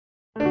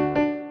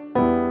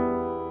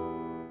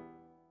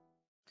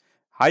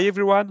Hi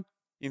everyone!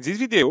 In this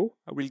video,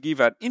 I will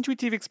give an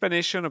intuitive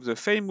explanation of the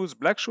famous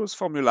Black-Scholes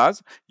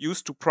formulas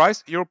used to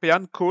price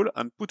European call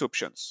and put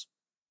options.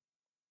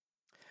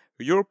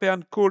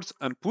 European calls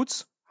and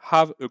puts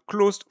have a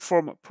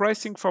closed-form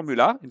pricing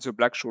formula in the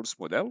Black-Scholes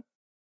model.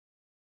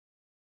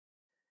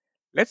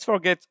 Let's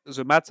forget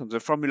the maths and the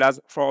formulas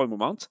for a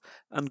moment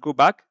and go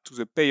back to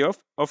the payoff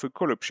of a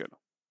call option.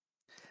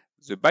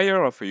 The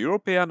buyer of a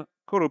European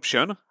call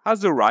option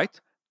has the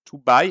right to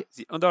buy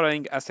the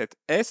underlying asset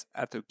S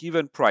at a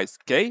given price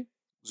K,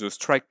 the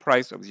strike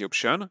price of the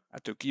option,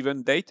 at a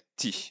given date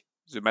T,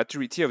 the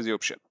maturity of the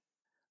option.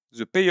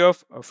 The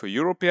payoff of a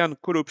European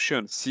call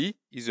option C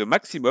is a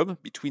maximum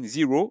between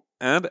 0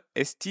 and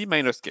ST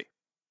minus K.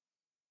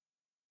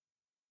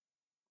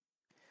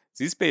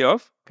 This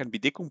payoff can be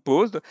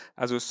decomposed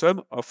as a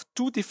sum of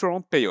two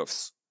different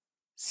payoffs.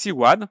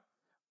 C1,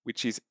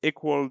 which is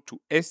equal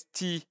to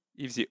ST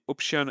if the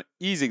option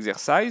is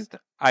exercised,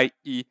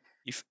 i.e.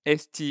 if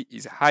ST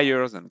is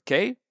higher than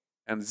K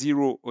and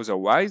 0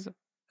 otherwise,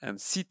 and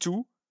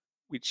C2,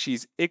 which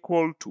is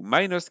equal to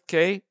minus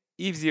K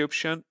if the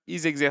option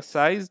is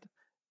exercised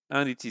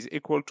and it is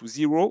equal to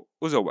 0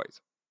 otherwise.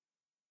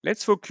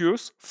 Let's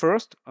focus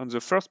first on the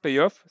first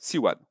payoff,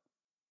 C1.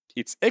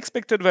 Its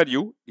expected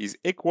value is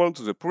equal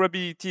to the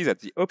probability that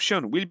the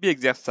option will be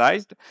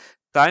exercised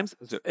times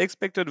the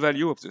expected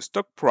value of the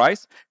stock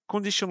price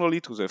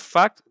conditionally to the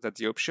fact that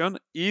the option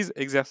is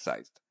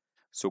exercised.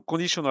 So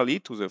conditionally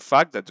to the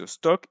fact that the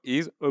stock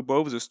is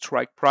above the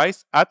strike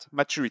price at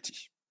maturity.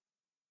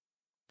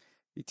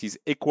 It is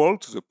equal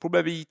to the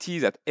probability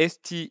that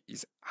ST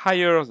is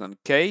higher than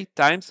K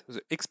times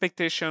the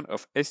expectation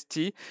of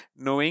ST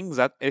knowing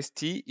that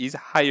ST is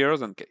higher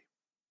than K.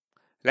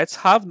 Let's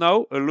have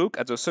now a look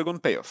at the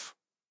second payoff.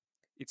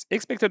 Its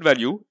expected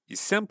value is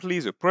simply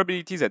the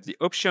probability that the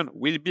option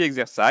will be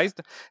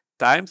exercised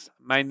times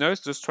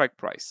minus the strike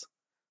price.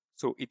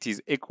 So it is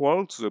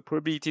equal to the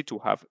probability to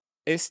have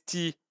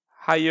ST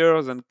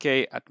higher than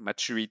K at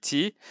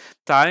maturity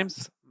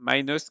times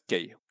minus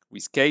K,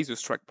 with K the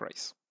strike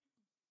price.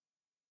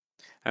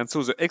 And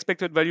so the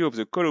expected value of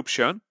the call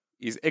option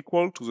is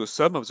equal to the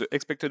sum of the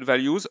expected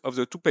values of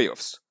the two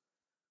payoffs.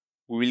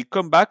 We will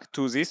come back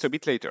to this a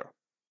bit later.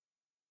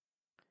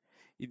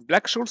 In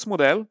Black-Scholes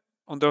model,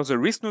 under the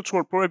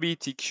risk-neutral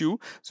probability Q,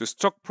 the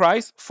stock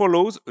price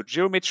follows a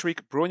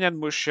geometric Brownian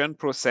motion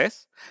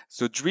process,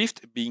 the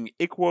drift being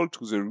equal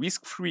to the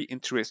risk-free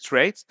interest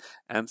rates,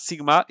 and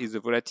sigma is the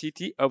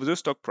volatility of the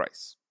stock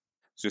price.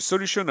 The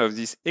solution of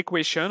this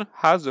equation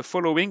has the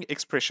following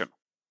expression.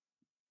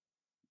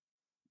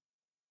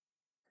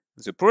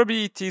 The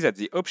probability that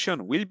the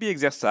option will be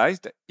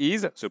exercised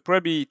is the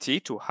probability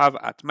to have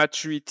at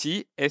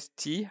maturity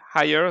ST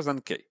higher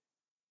than K.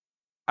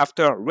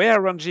 After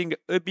rearranging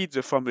a bit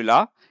the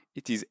formula,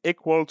 it is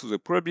equal to the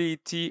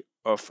probability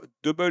of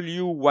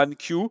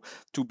W1Q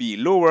to be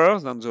lower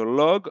than the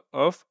log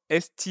of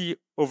ST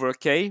over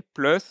K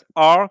plus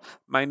R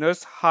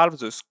minus half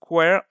the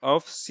square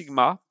of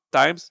sigma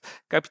times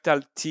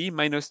capital T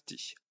minus T.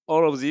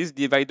 All of this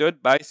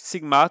divided by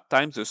sigma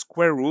times the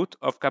square root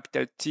of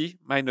capital T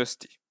minus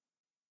T.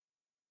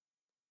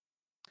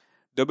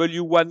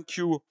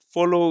 W1Q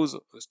follows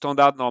a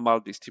standard normal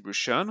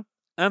distribution,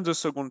 and the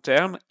second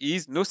term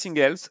is nothing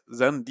else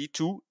than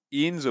D2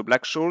 in the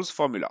Black-Scholes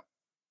formula.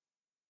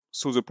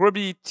 So the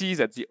probability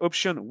that the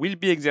option will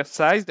be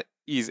exercised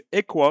is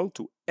equal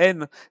to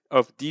n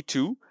of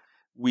D2,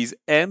 with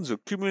n the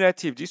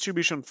cumulative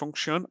distribution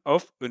function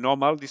of a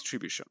normal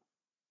distribution.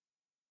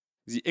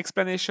 The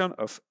explanation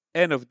of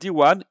n of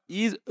D1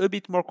 is a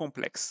bit more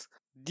complex.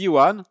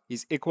 D1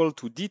 is equal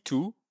to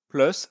D2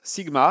 plus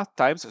sigma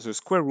times the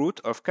square root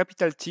of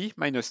capital T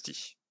minus T.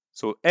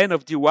 So n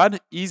of D1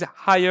 is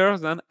higher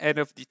than n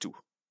of D2.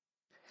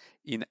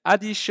 In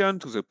addition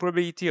to the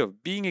probability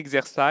of being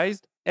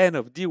exercised, n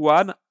of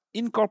D1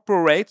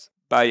 incorporates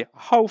by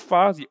how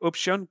far the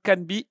option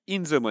can be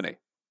in the money.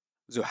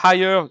 The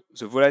higher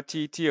the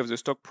volatility of the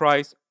stock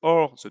price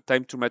or the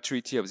time to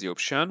maturity of the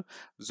option,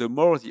 the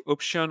more the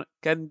option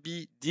can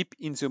be deep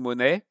in the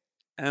money,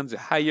 and the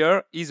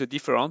higher is the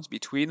difference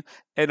between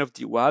n of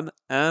D1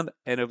 and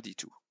n of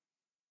D2.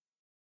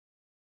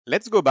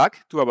 Let's go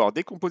back to our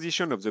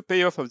decomposition of the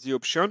payoff of the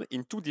option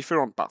in two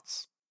different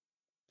parts.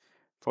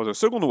 For the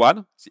second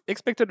one, the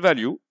expected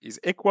value is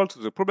equal to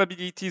the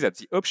probability that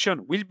the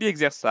option will be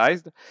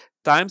exercised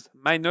times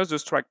minus the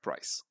strike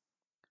price.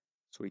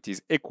 So it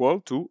is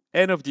equal to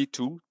n of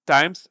D2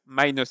 times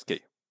minus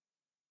K.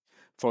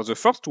 For the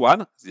first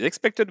one, the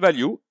expected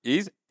value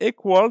is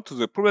equal to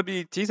the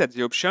probability that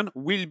the option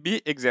will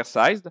be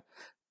exercised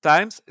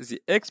times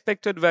the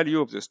expected value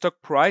of the stock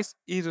price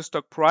if the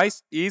stock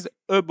price is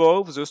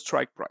above the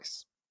strike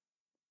price.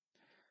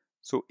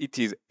 So it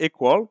is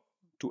equal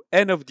to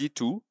n of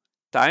D2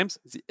 times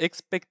the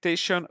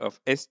expectation of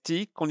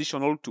ST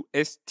conditional to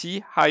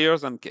ST higher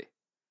than K.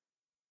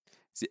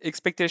 The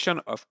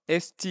expectation of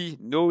ST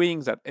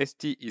knowing that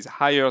ST is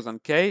higher than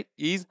K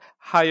is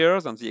higher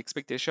than the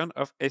expectation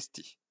of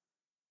ST.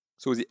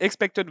 So the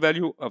expected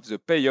value of the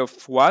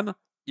payoff 1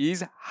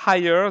 is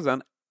higher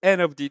than n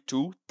of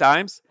d2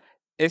 times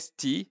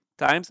st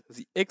times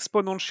the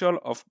exponential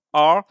of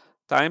r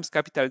times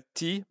capital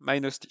T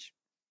minus t.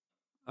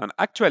 And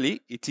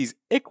actually, it is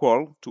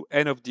equal to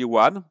n of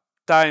d1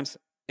 times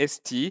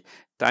st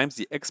times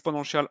the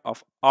exponential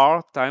of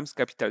r times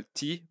capital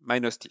T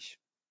minus t.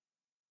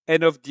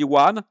 N of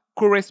d1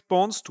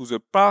 corresponds to the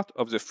part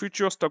of the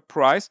future stock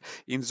price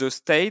in the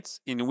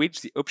states in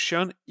which the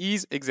option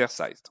is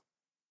exercised.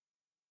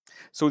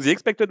 So the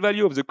expected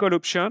value of the call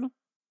option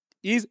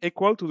is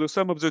equal to the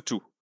sum of the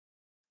two.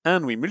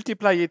 And we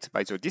multiply it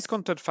by the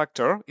discounted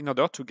factor in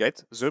order to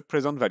get the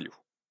present value.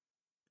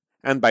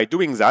 And by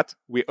doing that,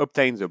 we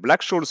obtain the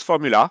Black-Scholes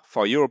formula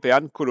for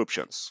European call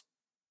options.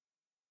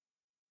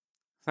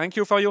 Thank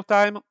you for your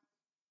time.